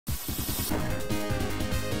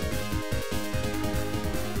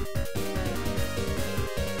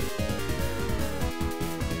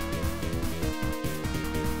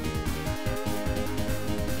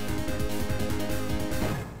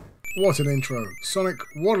What an intro. Sonic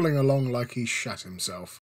waddling along like he shat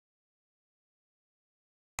himself.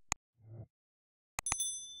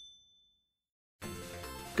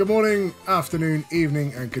 Good morning, afternoon,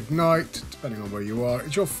 evening and good night, depending on where you are.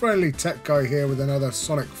 It's your friendly tech guy here with another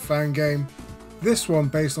Sonic fan game. This one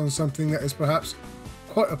based on something that is perhaps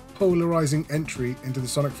quite a polarizing entry into the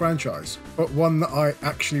Sonic franchise, but one that I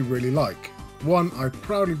actually really like. One I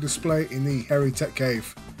proudly display in the Hairy Tech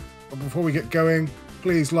Cave. But before we get going,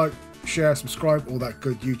 please like, share, subscribe, all that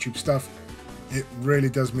good YouTube stuff. It really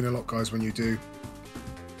does mean a lot, guys, when you do.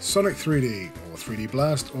 Sonic 3D, or 3D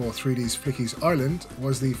Blast, or 3D's Flicky's Island,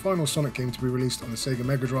 was the final Sonic game to be released on the Sega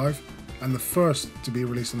Mega Drive, and the first to be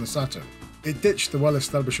released on the Saturn. It ditched the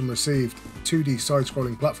well-established and received 2D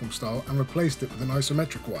side-scrolling platform style and replaced it with an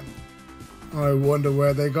isometric one. I wonder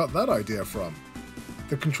where they got that idea from.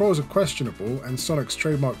 The controls are questionable, and Sonic's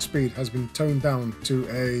trademark speed has been toned down to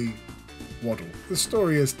a waddle. The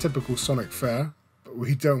story is typical Sonic fare, but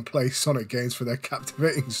we don't play Sonic games for their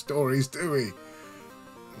captivating stories, do we?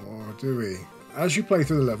 Or do we? As you play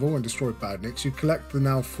through the level and destroy badniks, you collect the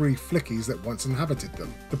now free flickies that once inhabited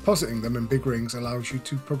them. Depositing them in big rings allows you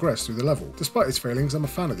to progress through the level. Despite its failings, I'm a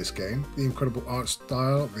fan of this game. The incredible art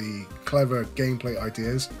style, the clever gameplay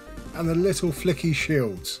ideas, and the little flicky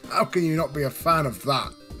shields. How can you not be a fan of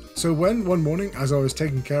that? So when, one morning, as I was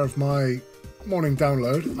taking care of my morning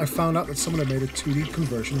download, I found out that someone had made a 2D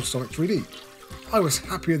conversion of Sonic 3D. I was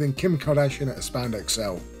happier than Kim Kardashian at a Spandex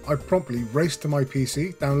sale. I promptly raced to my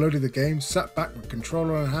PC, downloaded the game, sat back with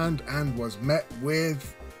controller in hand, and was met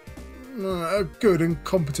with a good and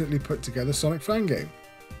competently put together Sonic fan game.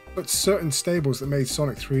 But certain stables that made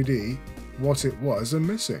Sonic 3D what it was are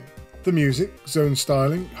missing. The music, zone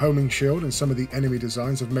styling, homing shield, and some of the enemy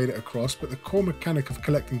designs have made it across, but the core mechanic of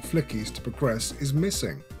collecting flickies to progress is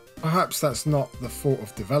missing. Perhaps that's not the fault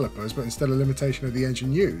of developers, but instead a limitation of the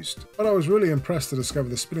engine used. But I was really impressed to discover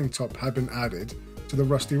the spinning top had been added to the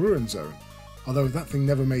Rusty Ruin Zone. Although that thing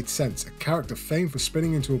never made sense, a character famed for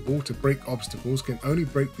spinning into a ball to break obstacles can only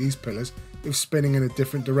break these pillars if spinning in a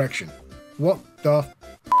different direction. What the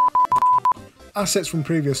Assets from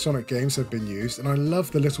previous Sonic games have been used, and I love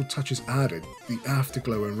the little touches added, the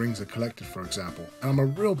afterglow when rings are collected, for example, and I'm a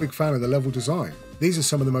real big fan of the level design. These are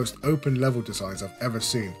some of the most open level designs I've ever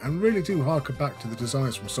seen, and really do harken back to the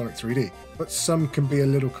designs from Sonic 3D, but some can be a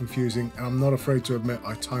little confusing, and I'm not afraid to admit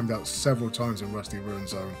I timed out several times in Rusty Ruin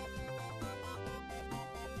Zone.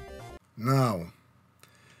 Now,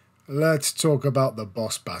 let's talk about the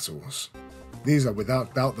boss battles. These are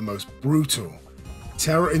without doubt the most brutal,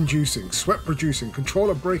 terror-inducing, sweat-producing,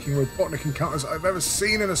 controller-breaking Robotnik encounters I've ever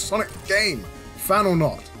seen in a Sonic game, fan or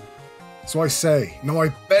not. So I say, no, I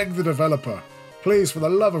beg the developer, please, for the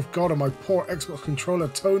love of God and my poor Xbox controller,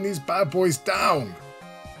 tone these bad boys down.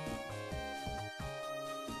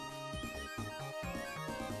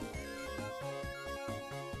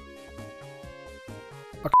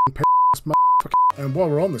 And while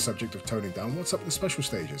we're on the subject of toning down, what's up with the special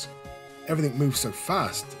stages? Everything moves so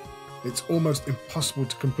fast, it's almost impossible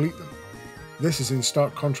to complete them. This is in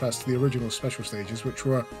stark contrast to the original special stages, which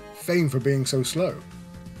were famed for being so slow.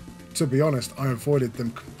 To be honest, I avoided them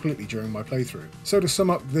completely during my playthrough. So to sum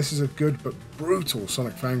up, this is a good but brutal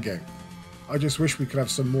Sonic fan game. I just wish we could have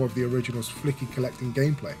some more of the original's flicky collecting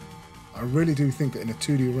gameplay. I really do think that in a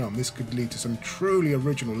 2D realm this could lead to some truly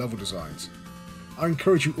original level designs. I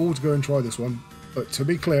encourage you all to go and try this one, but to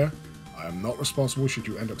be clear, I am not responsible should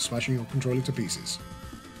you end up smashing your controller to pieces.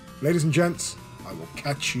 Ladies and gents, I will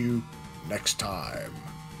catch you next time.